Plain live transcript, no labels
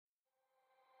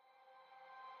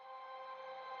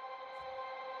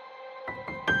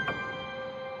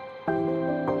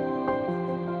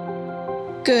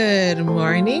Good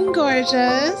morning,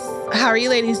 gorgeous. How are you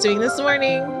ladies doing this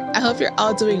morning? I hope you're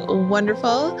all doing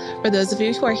wonderful. For those of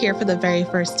you who are here for the very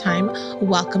first time,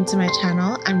 welcome to my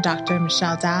channel. I'm Dr.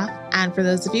 Michelle Daff. And for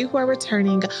those of you who are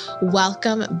returning,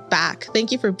 welcome back.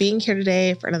 Thank you for being here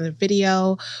today for another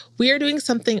video. We are doing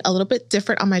something a little bit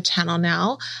different on my channel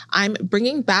now. I'm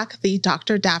bringing back the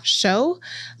Dr. Daff Show.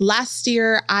 Last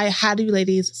year, I had you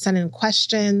ladies send in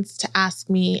questions to ask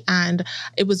me, and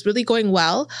it was really going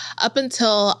well up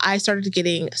until I started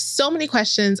getting so many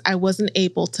questions, I wasn't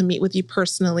able to meet with you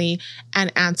personally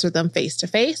and answer them face to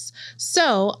face.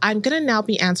 So I'm going to now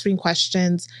be answering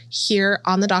questions here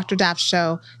on the Dr. Daff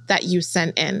Show that you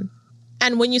sent in.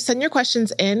 And when you send your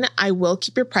questions in, I will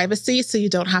keep your privacy so you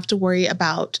don't have to worry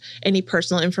about any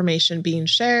personal information being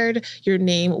shared. Your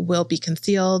name will be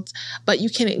concealed, but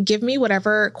you can give me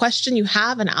whatever question you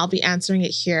have and I'll be answering it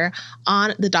here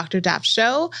on the Dr. Daff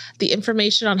Show. The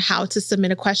information on how to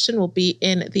submit a question will be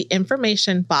in the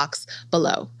information box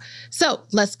below. So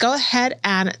let's go ahead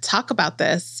and talk about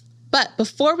this. But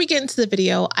before we get into the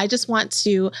video, I just want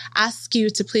to ask you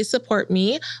to please support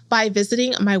me by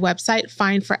visiting my website,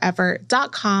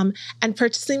 fineforever.com, and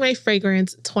purchasing my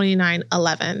fragrance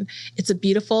 2911. It's a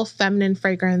beautiful feminine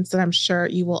fragrance that I'm sure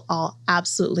you will all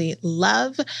absolutely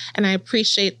love. And I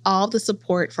appreciate all the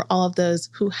support for all of those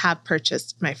who have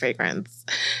purchased my fragrance.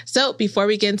 So before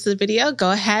we get into the video,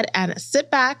 go ahead and sit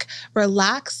back,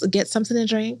 relax, get something to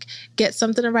drink, get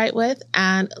something to write with,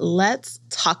 and let's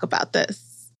talk about this.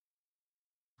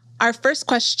 Our first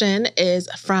question is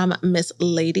from Miss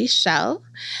Lady Shell,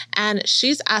 and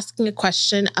she's asking a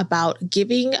question about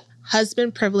giving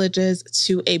husband privileges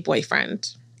to a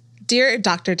boyfriend. Dear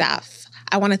Dr. Daff,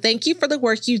 I want to thank you for the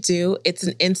work you do. It's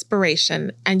an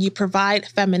inspiration, and you provide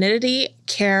femininity,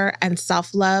 care, and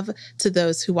self-love to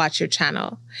those who watch your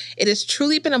channel. It has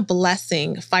truly been a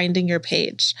blessing finding your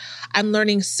page. I'm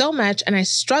learning so much, and I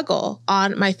struggle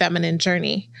on my feminine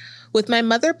journey. With my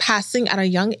mother passing at a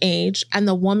young age and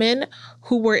the women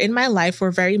who were in my life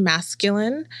were very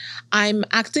masculine, I'm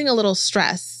acting a little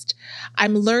stressed.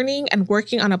 I'm learning and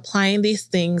working on applying these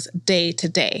things day to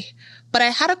day. But I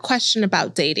had a question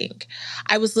about dating.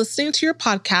 I was listening to your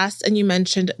podcast and you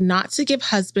mentioned not to give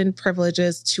husband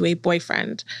privileges to a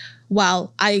boyfriend.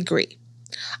 Well, I agree.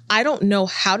 I don't know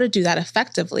how to do that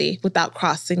effectively without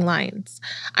crossing lines.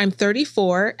 I'm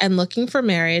 34 and looking for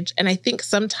marriage, and I think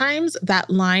sometimes that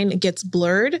line gets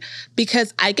blurred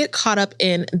because I get caught up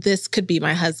in this could be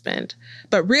my husband,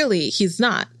 but really he's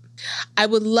not. I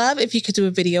would love if you could do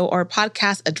a video or a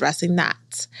podcast addressing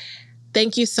that.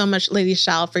 Thank you so much, Lady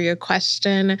Shell, for your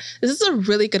question. This is a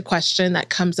really good question that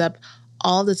comes up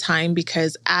all the time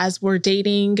because as we're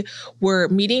dating, we're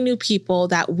meeting new people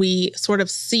that we sort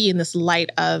of see in this light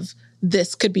of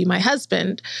this could be my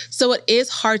husband. So it is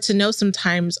hard to know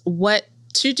sometimes what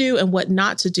to do and what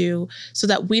not to do so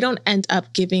that we don't end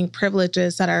up giving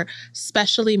privileges that are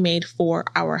specially made for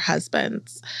our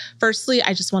husbands. Firstly,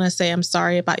 I just want to say I'm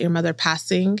sorry about your mother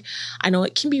passing. I know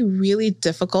it can be really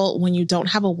difficult when you don't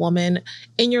have a woman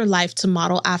in your life to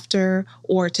model after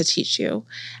or to teach you.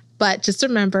 But just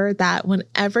remember that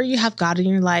whenever you have God in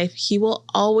your life, He will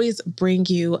always bring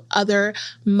you other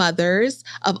mothers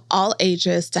of all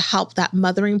ages to help that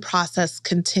mothering process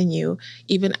continue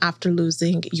even after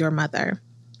losing your mother.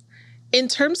 In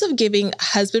terms of giving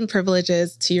husband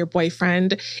privileges to your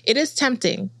boyfriend, it is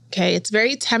tempting. Okay, it's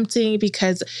very tempting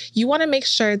because you want to make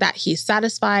sure that he's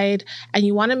satisfied and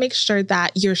you want to make sure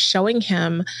that you're showing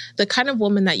him the kind of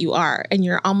woman that you are. And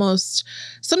you're almost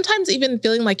sometimes even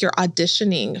feeling like you're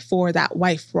auditioning for that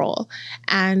wife role.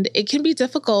 And it can be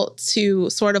difficult to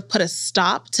sort of put a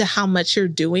stop to how much you're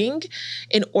doing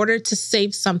in order to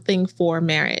save something for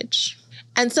marriage.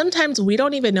 And sometimes we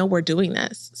don't even know we're doing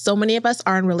this. So many of us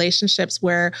are in relationships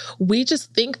where we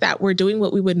just think that we're doing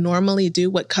what we would normally do,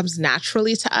 what comes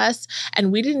naturally to us.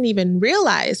 And we didn't even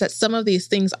realize that some of these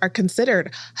things are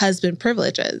considered husband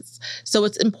privileges. So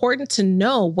it's important to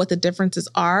know what the differences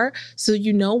are so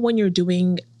you know when you're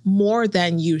doing more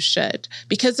than you should,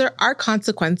 because there are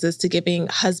consequences to giving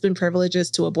husband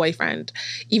privileges to a boyfriend.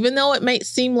 Even though it might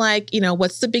seem like,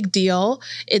 what's the big deal?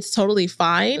 It's totally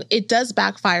fine. It does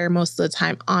backfire most of the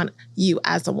time on you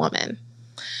as a woman.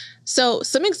 So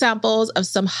some examples of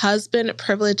some husband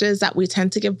privileges that we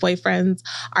tend to give boyfriends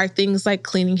are things like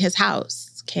cleaning his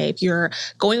house. Okay, if you're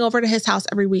going over to his house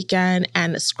every weekend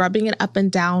and scrubbing it up and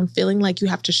down, feeling like you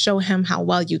have to show him how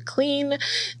well you clean,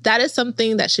 that is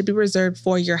something that should be reserved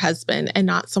for your husband and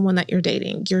not someone that you're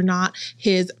dating. You're not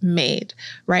his maid,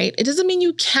 right? It doesn't mean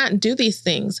you can't do these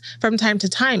things from time to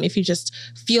time if you just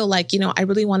feel like, I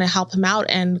really want to help him out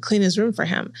and clean his room for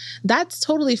him. That's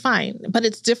totally fine. But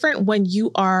it's different when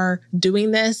you are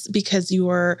doing this because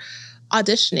you're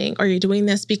auditioning or you're doing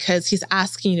this because he's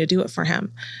asking you to do it for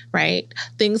him, right?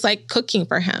 Things like cooking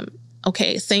for him.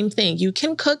 Okay, same thing. You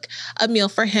can cook a meal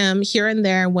for him here and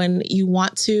there when you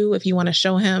want to, if you want to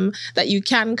show him that you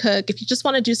can cook, if you just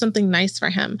want to do something nice for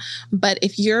him. But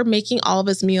if you're making all of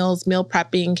his meals, meal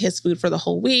prepping his food for the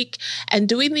whole week, and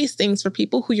doing these things for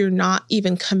people who you're not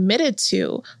even committed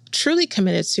to, truly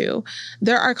committed to,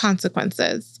 there are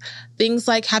consequences. Things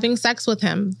like having sex with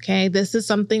him. Okay. This is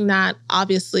something that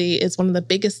obviously is one of the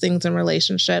biggest things in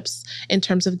relationships in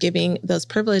terms of giving those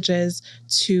privileges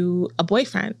to a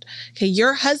boyfriend. Okay.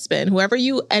 Your husband, whoever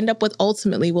you end up with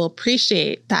ultimately, will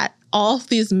appreciate that all of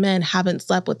these men haven't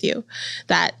slept with you,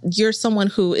 that you're someone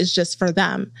who is just for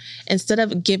them, instead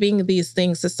of giving these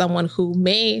things to someone who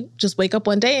may just wake up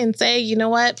one day and say, you know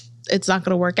what? It's not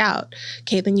going to work out.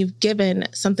 Okay, then you've given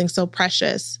something so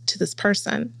precious to this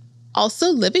person. Also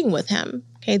living with him.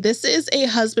 Okay, this is a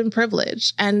husband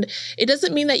privilege. And it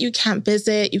doesn't mean that you can't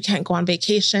visit, you can't go on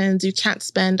vacations, you can't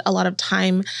spend a lot of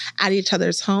time at each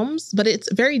other's homes, but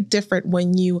it's very different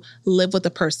when you live with a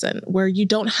person where you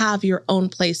don't have your own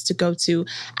place to go to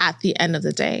at the end of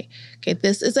the day. Okay,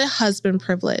 this is a husband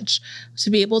privilege.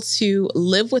 To be able to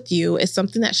live with you is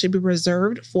something that should be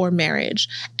reserved for marriage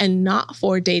and not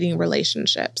for dating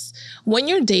relationships. When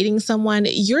you're dating someone,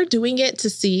 you're doing it to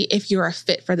see if you're a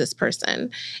fit for this person,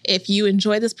 if you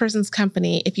enjoy this person's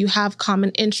company, if you have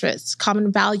common interests,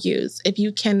 common values, if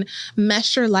you can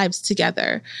mesh your lives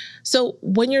together. So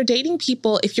when you're dating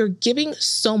people, if you're giving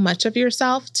so much of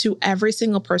yourself to every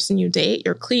single person you date,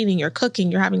 you're cleaning, you're cooking,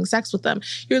 you're having sex with them,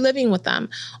 you're living with them,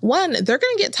 one, they're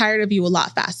going to get tired of you a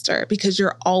lot faster because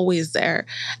you're always there.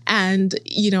 And,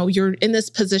 you're in this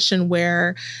position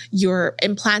where you're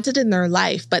implanted in their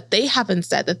life, but they haven't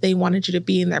said that they wanted you to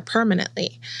be in there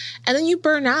permanently. And then you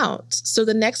burn out. So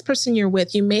the next person you're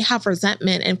with, you may have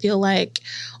resentment and feel like,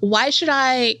 why should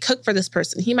I cook for this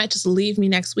person? He might just leave me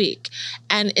next week.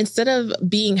 And instead of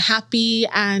being happy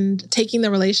and taking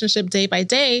the relationship day by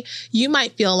day, you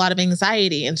might feel a lot of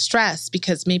anxiety and stress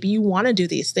because maybe you want to do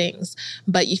these things,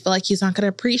 but you feel like he's not going to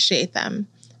appreciate them.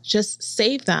 Just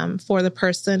save them for the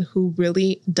person who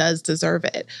really does deserve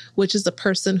it, which is the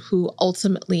person who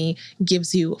ultimately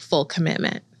gives you full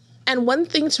commitment. And one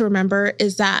thing to remember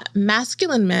is that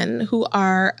masculine men who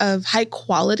are of high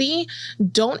quality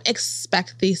don't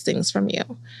expect these things from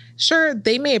you. Sure,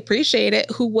 they may appreciate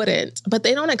it. Who wouldn't? But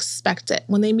they don't expect it.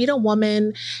 When they meet a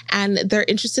woman and they're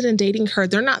interested in dating her,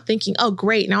 they're not thinking, oh,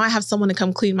 great, now I have someone to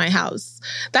come clean my house.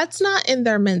 That's not in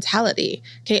their mentality.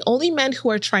 Okay, only men who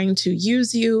are trying to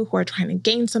use you, who are trying to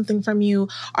gain something from you,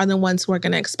 are the ones who are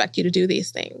going to expect you to do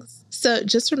these things. So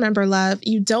just remember, love,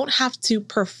 you don't have to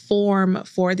perform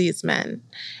for these men.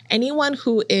 Anyone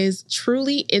who is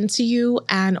truly into you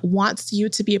and wants you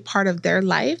to be a part of their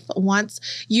life,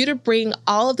 wants you to bring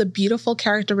all of the beautiful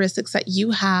characteristics that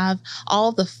you have, all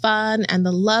of the fun and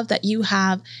the love that you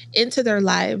have into their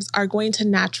lives, are going to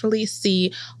naturally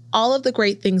see all of the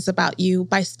great things about you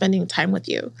by spending time with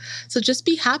you. So just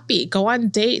be happy, go on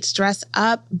dates, dress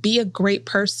up, be a great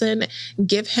person,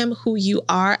 give him who you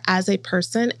are as a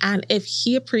person. And if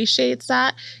he appreciates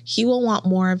that, he will want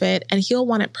more of it and he'll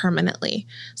want it permanently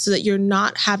so that you're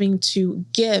not having to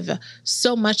give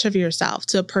so much of yourself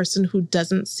to a person who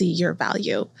doesn't see your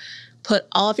value. Put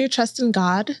all of your trust in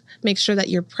God. Make sure that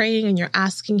you're praying and you're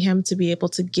asking him to be able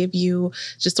to give you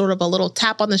just sort of a little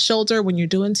tap on the shoulder when you're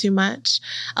doing too much.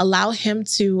 Allow him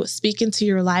to speak into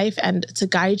your life and to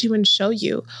guide you and show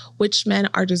you which men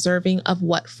are deserving of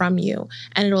what from you.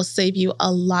 And it'll save you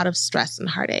a lot of stress and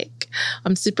heartache.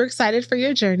 I'm super excited for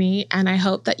your journey, and I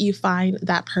hope that you find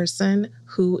that person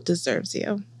who deserves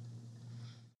you.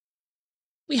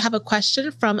 We have a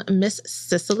question from Miss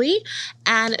Cicely,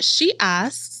 and she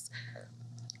asks,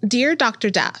 Dear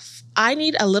Dr. Duff, I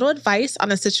need a little advice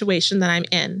on a situation that I'm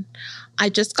in. I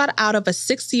just got out of a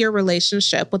 6-year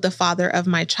relationship with the father of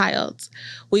my child.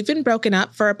 We've been broken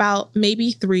up for about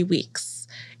maybe 3 weeks.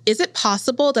 Is it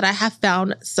possible that I have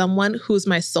found someone who's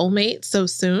my soulmate so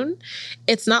soon?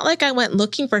 It's not like I went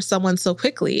looking for someone so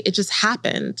quickly. It just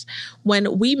happened.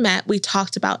 When we met, we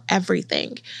talked about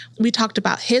everything. We talked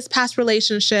about his past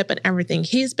relationship and everything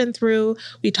he's been through.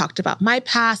 We talked about my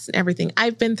past and everything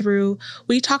I've been through.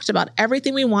 We talked about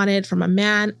everything we wanted from a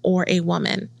man or a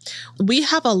woman. We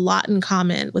have a lot in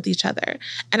common with each other,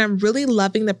 and I'm really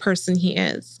loving the person he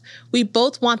is. We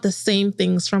both want the same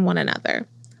things from one another.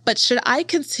 But should I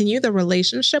continue the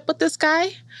relationship with this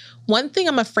guy? One thing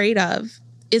I'm afraid of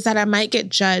is that I might get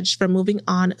judged for moving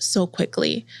on so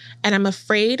quickly. And I'm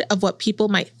afraid of what people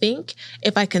might think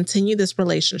if I continue this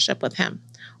relationship with him.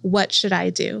 What should I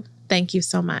do? Thank you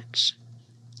so much.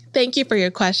 Thank you for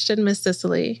your question, Miss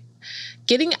Cicely.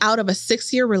 Getting out of a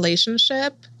 6-year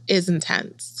relationship is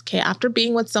intense. Okay. After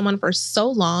being with someone for so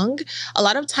long, a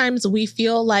lot of times we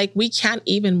feel like we can't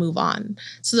even move on.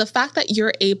 So the fact that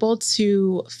you're able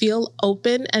to feel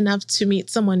open enough to meet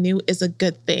someone new is a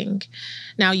good thing.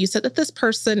 Now, you said that this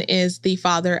person is the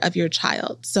father of your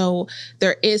child. So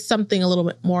there is something a little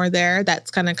bit more there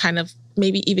that's going to kind of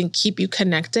maybe even keep you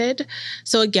connected.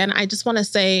 So again, I just want to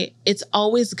say it's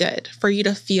always good for you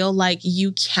to feel like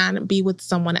you can be with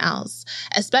someone else,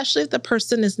 especially if the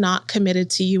person is not committed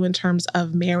to you in terms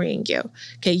of marrying you.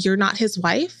 Okay, you're not his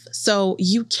wife, so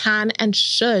you can and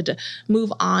should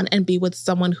move on and be with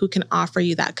someone who can offer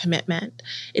you that commitment.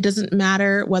 It doesn't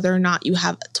matter whether or not you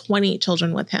have 20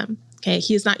 children with him. Okay,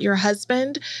 he is not your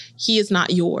husband. He is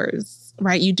not yours.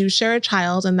 Right? You do share a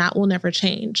child and that will never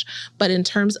change. But in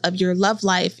terms of your love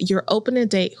life, you're open to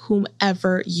date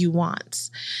whomever you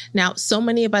want. Now, so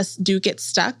many of us do get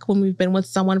stuck when we've been with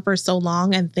someone for so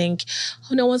long and think,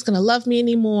 oh, no one's going to love me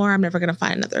anymore. I'm never going to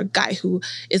find another guy who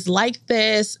is like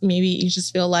this. Maybe you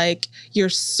just feel like you're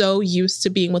so used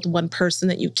to being with one person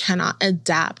that you cannot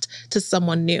adapt to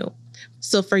someone new.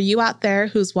 So for you out there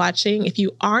who's watching, if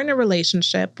you are in a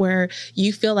relationship where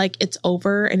you feel like it's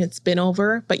over and it's been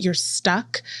over, but you're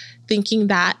stuck thinking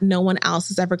that no one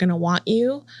else is ever going to want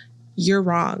you, you're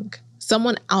wrong.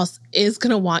 Someone else is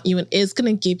going to want you and is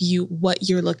going to give you what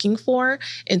you're looking for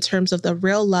in terms of the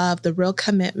real love, the real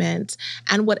commitment,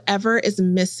 and whatever is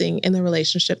missing in the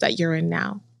relationship that you're in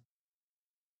now.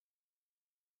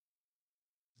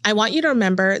 I want you to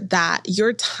remember that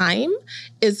your time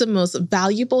is the most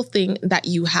valuable thing that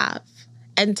you have.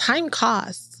 And time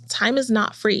costs. Time is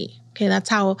not free. Okay, that's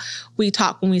how we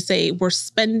talk when we say we're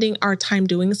spending our time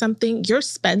doing something. You're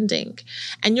spending,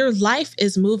 and your life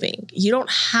is moving. You don't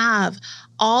have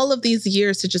all of these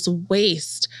years to just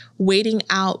waste waiting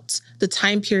out the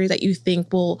time period that you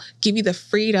think will give you the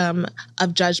freedom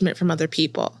of judgment from other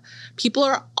people. People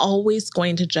are always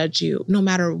going to judge you no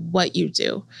matter what you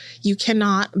do. You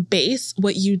cannot base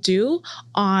what you do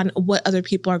on what other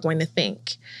people are going to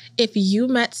think. If you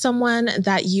met someone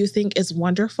that you think is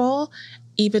wonderful,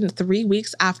 even 3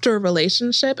 weeks after a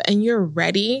relationship, and you're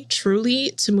ready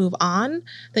truly to move on,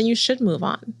 then you should move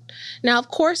on. Now, of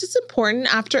course, it's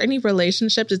important after any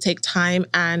relationship to take time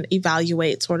and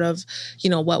evaluate sort of,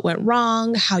 what went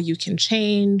wrong, how you can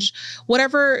change,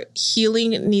 whatever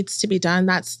healing needs to be done.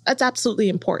 That's absolutely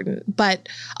important. But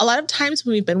a lot of times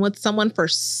when we've been with someone for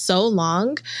so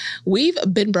long, we've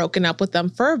been broken up with them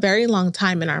for a very long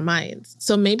time in our minds.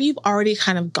 So maybe you've already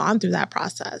kind of gone through that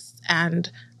process, and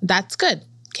that's good.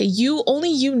 Okay, only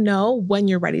you know when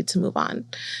you're ready to move on.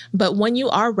 But when you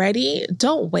are ready,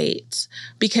 don't wait,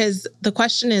 because the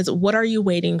question is, what are you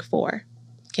waiting for?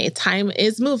 Okay, time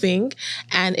is moving.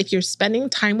 And if you're spending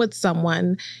time with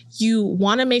someone, you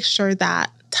want to make sure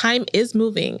that time is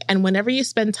moving. And whenever you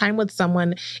spend time with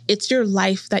someone, it's your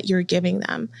life that you're giving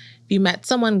them. If you met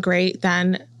someone great,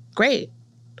 then great.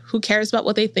 Who cares about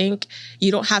what they think?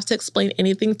 You don't have to explain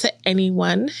anything to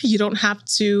anyone. You don't have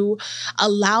to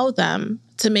allow them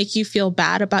to make you feel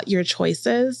bad about your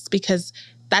choices, because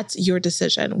that's your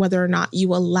decision, whether or not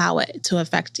you allow it to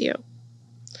affect you.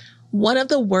 One of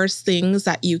the worst things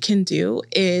that you can do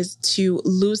is to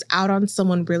lose out on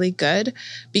someone really good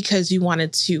because you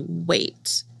wanted to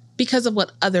wait because of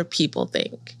what other people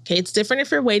think. Okay, it's different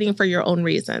if you're waiting for your own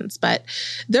reasons, but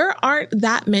there aren't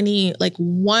that many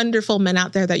wonderful men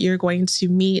out there that you're going to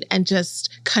meet and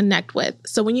just connect with.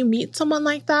 So when you meet someone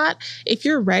like that, if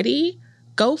you're ready,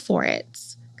 go for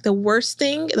it. The worst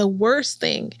thing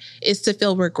is to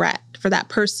feel regret, for that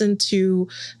person to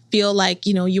feel like,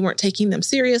 you weren't taking them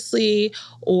seriously,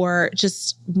 or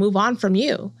just move on from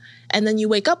you. And then you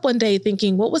wake up one day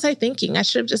thinking, what was I thinking? I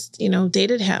should have just,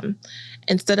 dated him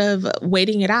instead of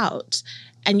waiting it out.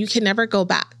 and you can never go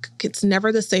back. It's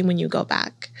never the same when you go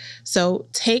back. So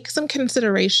take some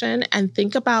consideration and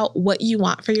think about what you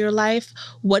want for your life.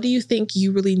 What do you think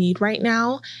you really need right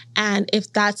now? And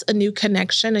if that's a new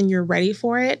connection and you're ready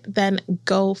for it, then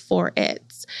go for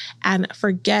it. And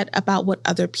forget about what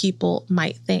other people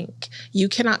might think. You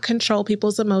cannot control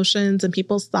people's emotions and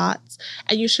people's thoughts,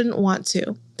 and you shouldn't want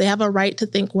to. They have a right to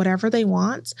think whatever they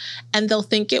want, and they'll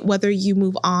think it whether you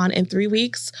move on in 3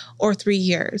 weeks or 3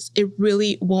 years. It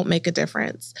really won't make a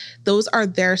difference. Those are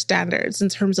their standards in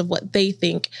terms of what they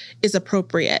think is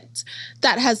appropriate.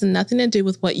 That has nothing to do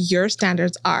with what your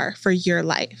standards are for your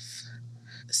life.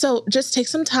 So just take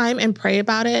some time and pray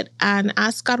about it and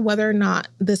ask God whether or not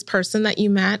this person that you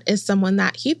met is someone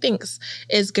that he thinks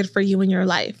is good for you in your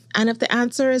life. And if the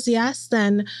answer is yes,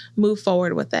 then move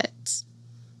forward with it.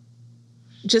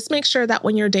 Just make sure that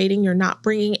when you're dating, you're not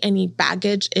bringing any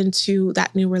baggage into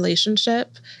that new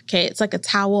relationship. Okay, it's like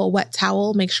a wet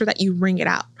towel. Make sure that you wring it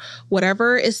out.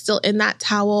 Whatever is still in that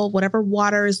towel, whatever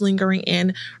water is lingering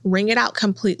in, wring it out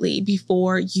completely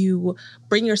before you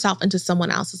bring yourself into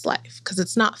someone else's life. Because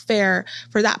it's not fair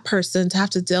for that person to have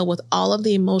to deal with all of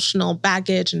the emotional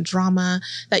baggage and drama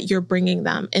that you're bringing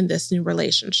them in this new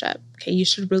relationship. Okay, you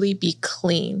should really be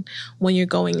clean when you're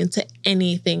going into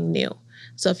anything new.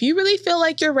 So if you really feel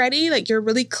like you're ready, like you're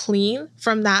really clean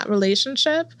from that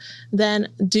relationship, then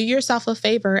do yourself a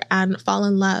favor and fall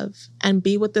in love and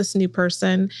be with this new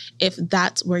person if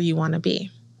that's where you want to be.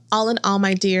 All in all,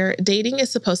 my dear, dating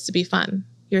is supposed to be fun.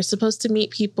 You're supposed to meet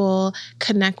people,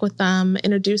 connect with them,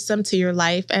 introduce them to your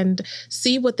life, and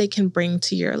see what they can bring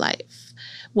to your life.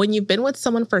 When you've been with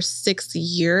someone for 6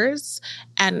 years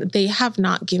and they have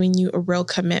not given you a real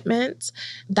commitment,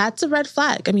 that's a red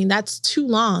flag. I mean, that's too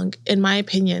long, in my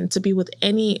opinion, to be with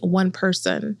any one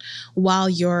person while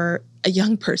you're a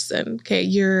young person. Okay,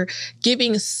 you're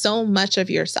giving so much of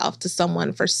yourself to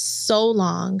someone for so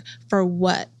long. For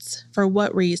what? For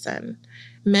what reason?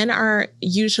 Men are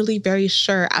usually very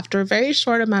sure after a very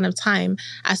short amount of time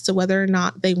as to whether or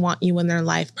not they want you in their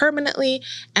life permanently,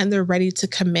 and they're ready to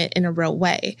commit in a real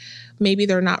way. Maybe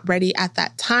they're not ready at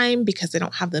that time because they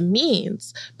don't have the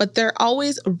means, but they're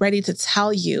always ready to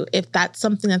tell you if that's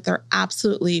something that they're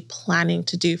absolutely planning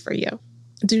to do for you.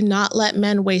 Do not let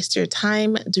men waste your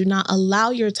time. Do not allow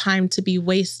your time to be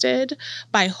wasted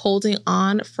by holding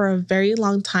on for a very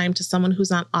long time to someone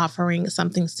who's not offering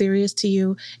something serious to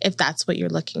you if that's what you're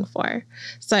looking for.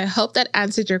 So I hope that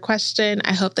answered your question.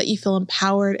 I hope that you feel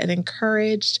empowered and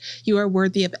encouraged. You are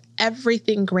worthy of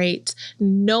everything great.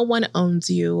 No one owns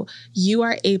you. You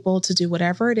are able to do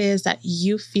whatever it is that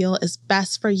you feel is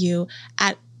best for you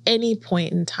at any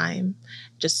point in time.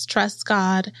 Just trust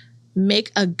God.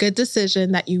 Make a good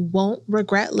decision that you won't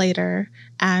regret later,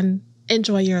 and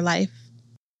enjoy your life.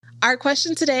 Our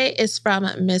question today is from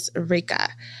Miss Rika,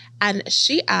 and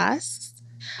she asks,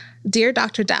 Dear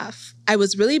Dr. Duff, I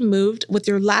was really moved with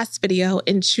your last video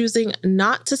in choosing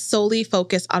not to solely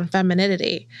focus on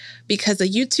femininity because the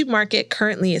YouTube market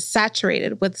currently is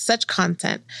saturated with such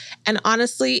content. And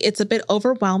honestly, it's a bit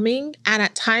overwhelming. And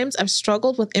at times I've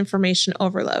struggled with information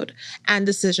overload and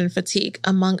decision fatigue,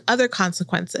 among other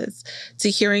consequences,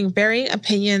 to hearing varying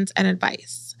opinions and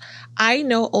advice. I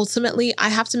know ultimately I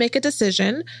have to make a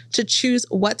decision to choose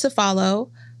what to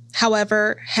follow.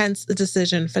 However, hence the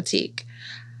decision fatigue.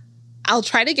 I'll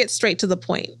try to get straight to the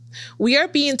point. We are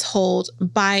being told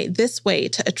by this way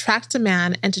to attract a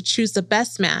man and to choose the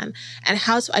best man and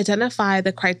how to identify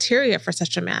the criteria for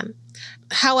such a man.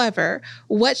 However,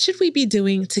 what should we be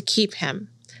doing to keep him?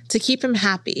 To keep him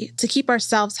happy, to keep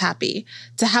ourselves happy,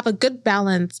 to have a good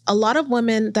balance. A lot of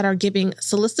women that are giving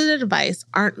solicited advice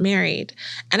aren't married.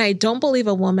 And I don't believe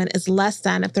a woman is less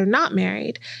than if they're not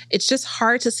married. It's just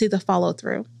hard to see the follow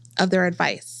through of their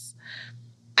advice.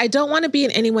 I don't want to be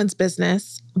in anyone's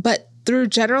business, but through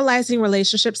generalizing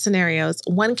relationship scenarios,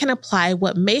 one can apply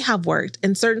what may have worked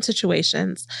in certain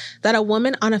situations that a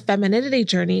woman on a femininity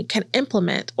journey can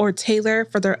implement or tailor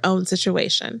for their own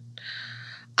situation.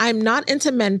 I'm not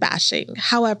into men bashing.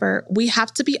 However, we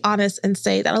have to be honest and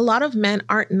say that a lot of men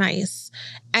aren't nice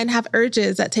and have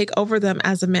urges that take over them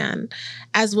as a man.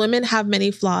 As women have many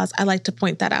flaws, I like to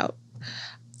point that out.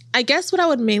 I guess what I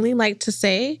would mainly like to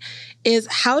say is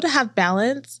how to have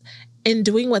balance in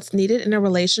doing what's needed in a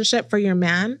relationship for your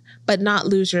man, but not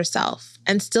lose yourself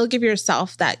and still give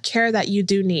yourself that care that you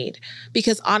do need.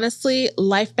 Because honestly,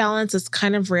 life balance is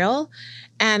kind of real,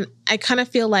 and I kind of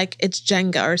feel like it's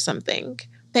Jenga or something.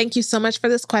 Thank you so much for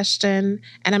this question,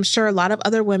 and I'm sure a lot of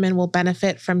other women will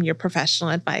benefit from your professional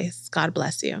advice. God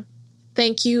bless you.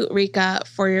 Thank you, Rika,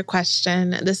 for your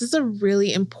question. This is a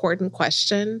really important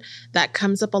question that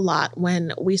comes up a lot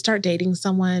when we start dating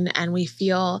someone and we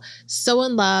feel so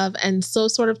in love and so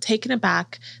sort of taken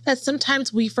aback that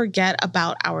sometimes we forget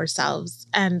about ourselves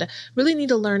and really need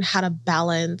to learn how to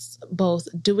balance both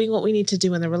doing what we need to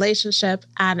do in the relationship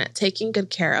and taking good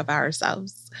care of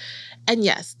ourselves. And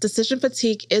yes, decision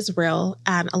fatigue is real.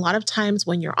 And a lot of times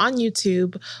when you're on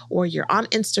YouTube or you're on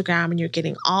Instagram and you're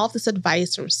getting all of this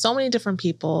advice from so many different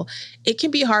people, it can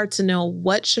be hard to know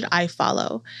what should I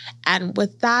follow. And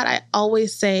with that, I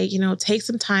always say, take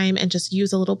some time and just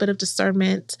use a little bit of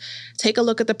discernment. Take a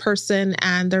look at the person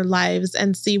and their lives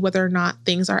and see whether or not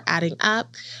things are adding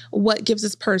up. What gives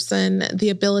this person the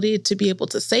ability to be able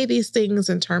to say these things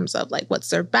in terms of like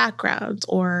what's their background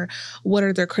or what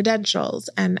are their credentials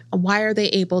and why are they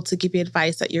able to give you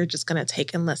advice that you're just going to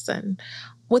take and listen?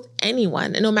 With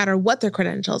anyone, and no matter what their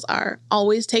credentials are,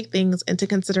 always take things into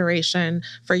consideration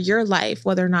for your life,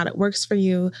 whether or not it works for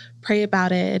you. Pray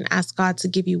about it and ask God to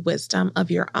give you wisdom of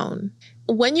your own.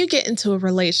 When you get into a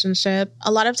relationship,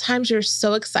 a lot of times you're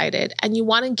so excited and you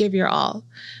want to give your all.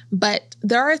 But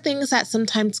there are things that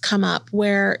sometimes come up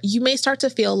where you may start to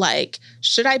feel like,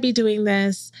 should I be doing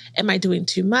this? Am I doing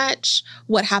too much?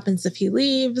 What happens if he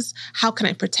leaves? How can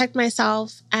I protect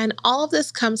myself? And all of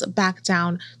this comes back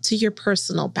down to your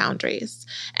personal boundaries.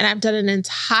 And I've done an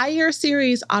entire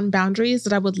series on boundaries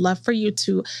that I would love for you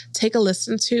to take a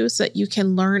listen to so that you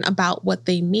can learn about what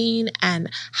they mean and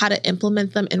how to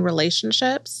implement them in relationships.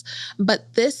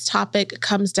 But this topic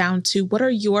comes down to what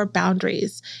are your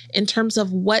boundaries in terms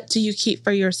of what do you keep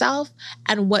for yourself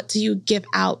and what do you give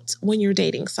out when you're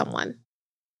dating someone?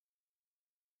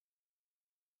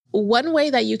 One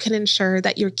way that you can ensure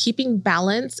that you're keeping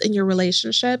balance in your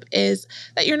relationship is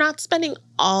that you're not spending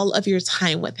all of your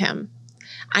time with him.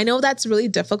 I know that's really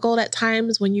difficult at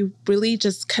times when you really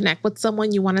just connect with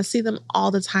someone. You want to see them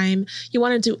all the time. You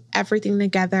want to do everything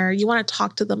together. You want to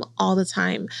talk to them all the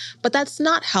time. But that's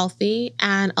not healthy.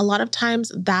 And a lot of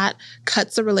times that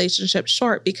cuts the relationship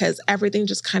short because everything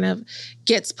just kind of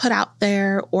gets put out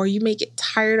there, or you may get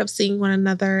tired of seeing one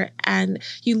another and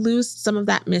you lose some of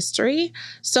that mystery.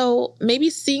 So maybe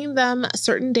seeing them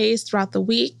certain days throughout the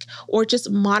week or just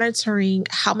monitoring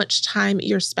how much time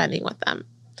you're spending with them.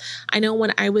 I know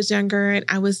when I was younger and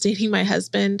I was dating my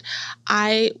husband,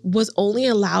 I was only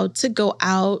allowed to go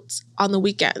out on the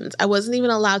weekends. I wasn't even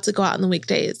allowed to go out on the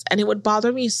weekdays. And it would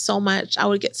bother me so much. I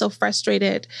would get so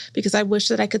frustrated because I wish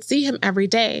that I could see him every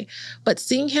day. But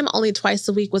seeing him only twice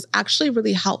a week was actually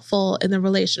really helpful in the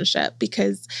relationship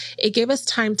because it gave us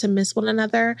time to miss one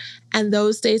another. And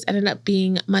those days ended up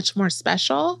being much more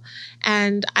special.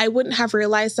 And I wouldn't have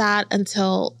realized that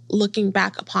until looking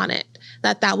back upon it,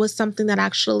 that was something that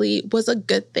actually was a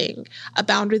good thing, a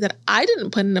boundary that I didn't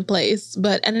put into place,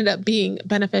 but ended up being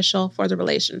beneficial for the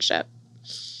relationship.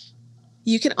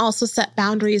 You can also set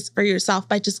boundaries for yourself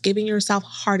by just giving yourself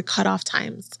hard cutoff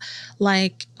times.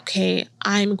 Like, okay,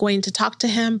 I'm going to talk to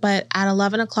him, but at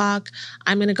 11 o'clock,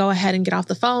 I'm going to go ahead and get off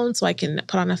the phone so I can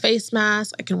put on a face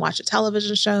mask. I can watch a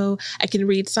television show. I can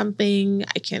read something.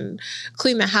 I can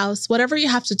clean the house, whatever you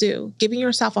have to do, giving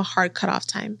yourself a hard cutoff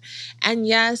time. And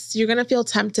yes, you're going to feel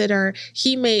tempted, or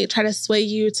he may try to sway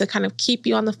you to kind of keep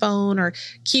you on the phone or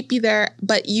keep you there,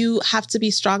 but you have to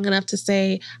be strong enough to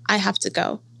say, I have to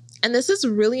go. And this is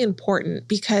really important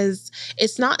because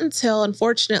it's not until,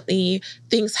 unfortunately,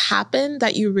 things happen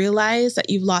that you realize that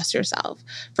you've lost yourself.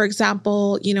 For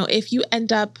example, if you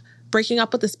end up breaking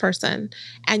up with this person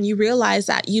and you realize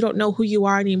that you don't know who you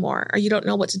are anymore, or you don't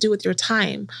know what to do with your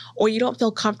time, or you don't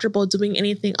feel comfortable doing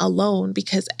anything alone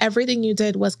because everything you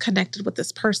did was connected with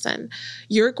this person,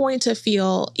 you're going to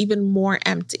feel even more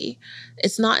empty.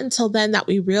 It's not until then that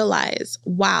we realize,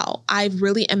 wow, I've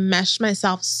really enmeshed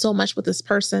myself so much with this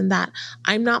person that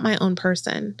I'm not my own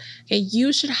person. Okay,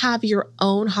 you should have your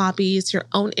own hobbies, your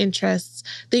own interests,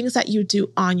 things that you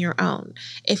do on your own.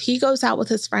 If he goes out with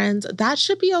his friends, that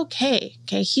should be okay.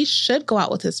 Okay, he should go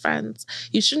out with his friends.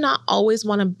 You should not always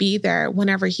want to be there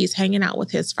whenever he's hanging out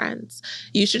with his friends.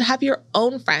 You should have your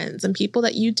own friends and people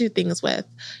that you do things with,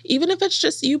 even if it's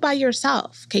just you by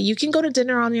yourself. Okay, you can go to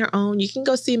dinner on your own. You can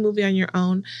go see a movie on your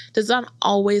own. Does not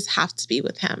always have to be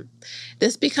with him.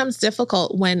 This becomes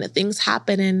difficult when things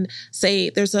happen and say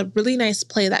there's a really nice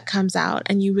play that comes out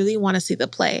and you really want to see the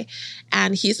play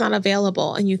and he's not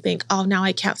available and you think, oh, now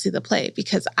I can't see the play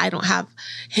because I don't have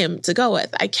him to go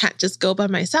with. I can't just go by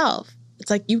myself. It's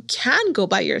like you can go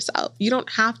by yourself. You don't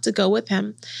have to go with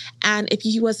him. And if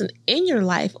he wasn't in your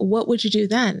life, what would you do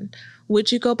then? Would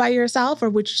you go by yourself or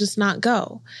would you just not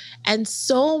go? And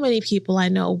so many people I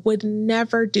know would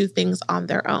never do things on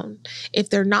their own. If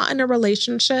they're not in a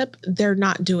relationship, they're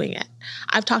not doing it.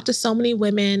 I've talked to so many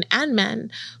women and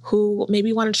men who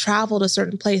maybe want to travel to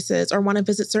certain places or want to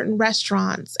visit certain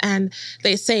restaurants. And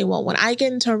they say, well, when I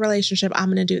get into a relationship, I'm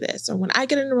going to do this. Or when I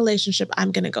get in a relationship,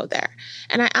 I'm going to go there.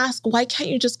 And I ask, why can't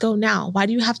you just go now? Why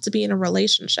do you have to be in a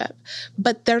relationship?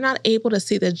 But they're not able to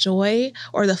see the joy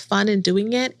or the fun in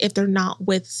doing it if they're not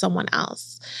with someone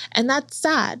else. And that's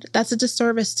sad. That's a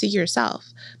disservice to yourself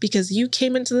because you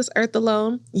came into this earth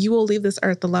alone. You will leave this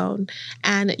earth alone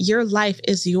and your life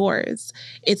is yours.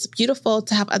 It's beautiful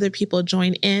to have other people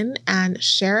join in and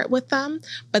share it with them,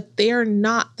 but they're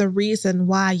not the reason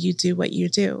why you do what you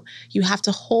do. You have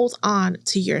to hold on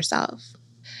to yourself.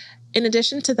 In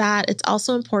addition to that, it's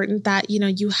also important that,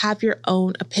 you have your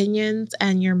own opinions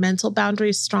and your mental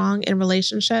boundaries strong in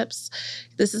relationships.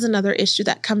 This is another issue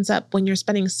that comes up when you're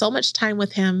spending so much time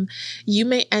with him. You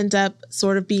may end up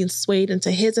sort of being swayed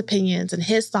into his opinions and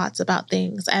his thoughts about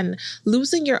things and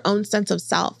losing your own sense of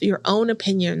self, your own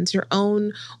opinions, your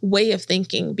own way of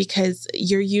thinking because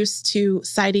you're used to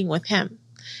siding with him.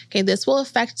 Okay, this will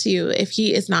affect you if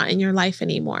he is not in your life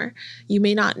anymore. You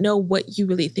may not know what you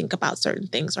really think about certain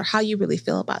things or how you really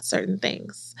feel about certain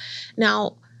things.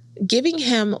 Now, giving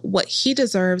him what he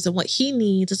deserves and what he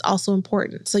needs is also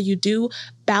important. So you do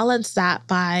balance that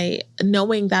by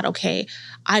knowing that, okay,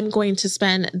 I'm going to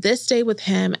spend this day with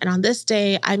him. And on this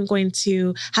day, I'm going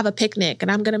to have a picnic and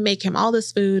I'm going to make him all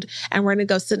this food and we're going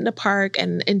to go sit in the park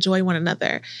and enjoy one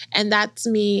another. And that's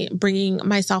me bringing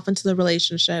myself into the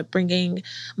relationship, bringing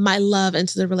my love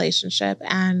into the relationship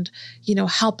and,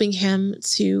 helping him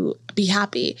to be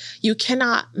happy. You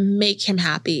cannot make him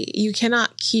happy. You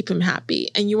cannot keep him happy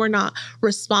and you are not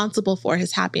responsible for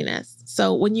his happiness.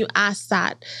 So when you ask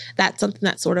that, that's something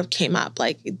that sort of came up.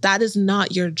 Like, that is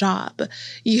not your job.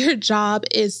 Your job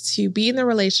is to be in the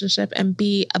relationship and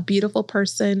be a beautiful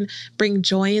person, bring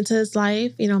joy into his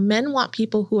life. Men want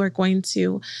people who are going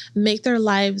to make their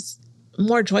lives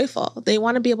more joyful. They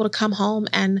want to be able to come home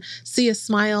and see a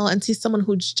smile and see someone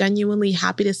who's genuinely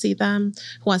happy to see them,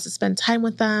 who wants to spend time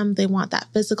with them. They want that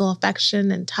physical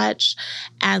affection and touch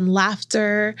and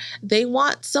laughter. They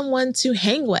want someone to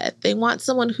hang with. They want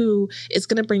someone who is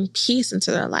going to bring peace into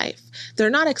their life. They're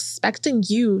not expecting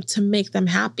you to make them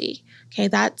happy. Okay,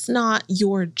 that's not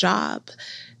your job.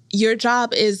 Your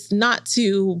job is not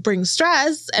to bring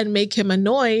stress and make him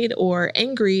annoyed or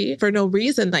angry for no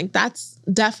reason. Like, that's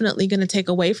definitely going to take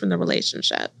away from the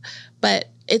relationship, but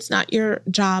it's not your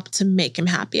job to make him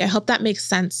happy. I hope that makes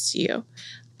sense to you.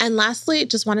 And lastly,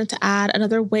 just wanted to add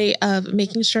another way of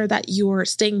making sure that you're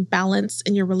staying balanced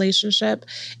in your relationship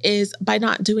is by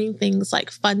not doing things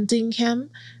like funding him.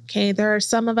 Okay, there are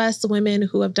some of us women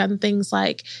who have done things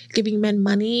like giving men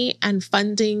money and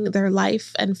funding their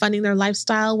life and funding their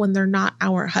lifestyle when they're not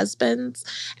our husbands.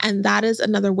 And that is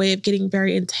another way of getting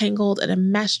very entangled and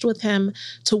enmeshed with him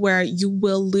to where you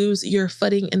will lose your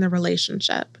footing in the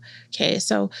relationship. Okay,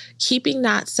 so keeping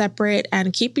that separate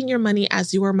and keeping your money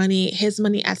as your money, his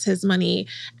money as his money,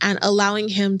 and allowing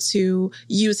him to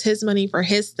use his money for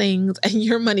his things and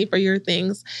your money for your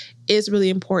things is really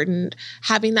important.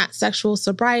 Having that sexual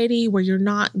sobriety where you're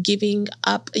not giving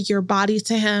up your body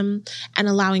to him and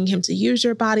allowing him to use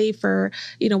your body for,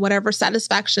 whatever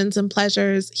satisfactions and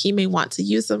pleasures he may want to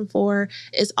use them for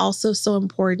is also so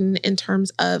important in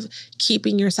terms of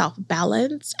keeping yourself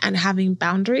balanced and having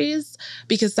boundaries,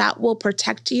 because that will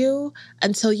protect you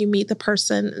until you meet the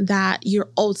person that you're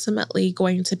ultimately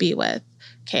going to be with.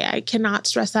 Okay, I cannot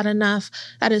stress that enough.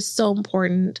 That is so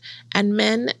important. And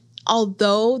men,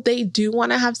 although they do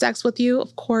want to have sex with you,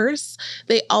 of course,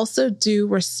 they also do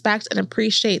respect and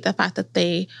appreciate the fact that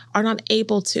they are not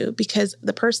able to, because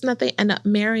the person that they end up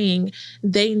marrying,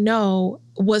 they know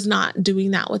was not doing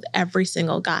that with every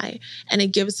single guy. And it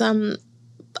gives them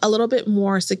a little bit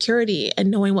more security and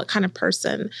knowing what kind of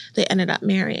person they ended up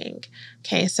marrying.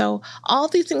 Okay, so all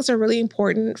of these things are really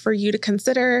important for you to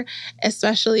consider,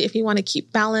 especially if you want to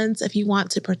keep balance, if you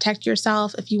want to protect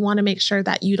yourself, if you want to make sure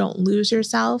that you don't lose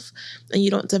yourself and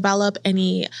you don't develop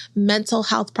any mental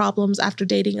health problems after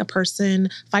dating a person,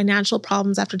 financial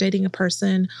problems after dating a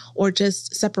person, or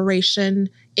just separation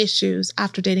issues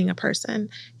after dating a person.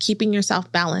 Keeping yourself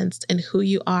balanced in who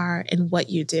you are and what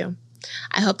you do.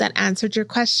 I hope that answered your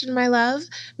question, my love.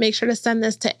 Make sure to send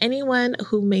this to anyone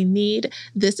who may need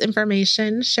this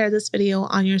information. Share this video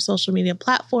on your social media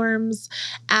platforms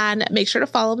and make sure to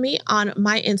follow me on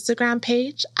my Instagram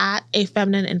page at A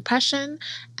Feminine Impression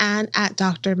and at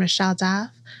Dr. Michelle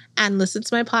Daff. and listen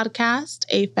to my podcast,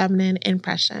 A Feminine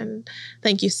Impression.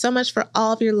 Thank you so much for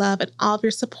all of your love and all of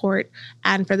your support.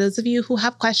 And for those of you who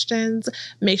have questions,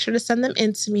 make sure to send them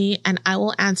in to me and I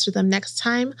will answer them next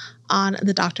time on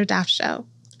the Dr. Daf Show.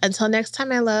 Until next time,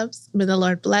 my loves, may the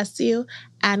Lord bless you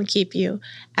and keep you.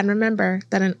 And remember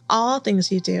that in all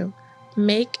things you do,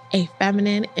 make a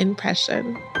feminine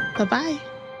impression. Bye-bye.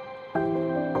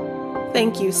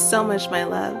 Thank you so much, my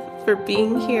love, for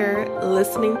being here,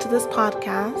 listening to this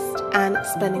podcast, and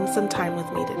spending some time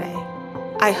with me today.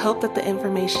 I hope that the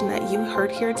information that you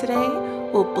heard here today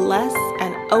will bless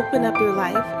and open up your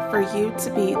life for you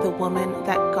to be the woman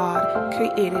that God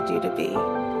created you to be.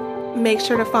 Make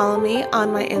sure to follow me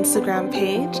on my Instagram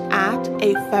page at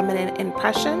A Feminine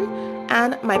Impression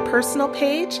and my personal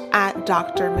page at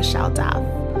Dr. Michelle Daff.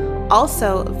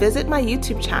 Also, visit my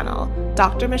YouTube channel,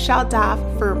 Dr. Michelle Daff,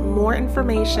 for more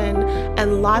information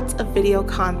and lots of video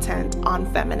content on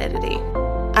femininity.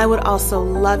 I would also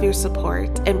love your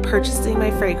support in purchasing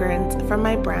my fragrance from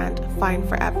my brand Fine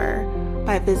Forever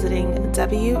by visiting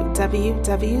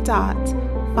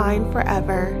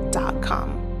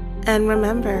www.fineforever.com. And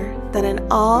remember that in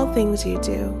all things you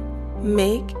do,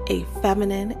 make a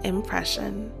feminine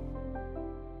impression.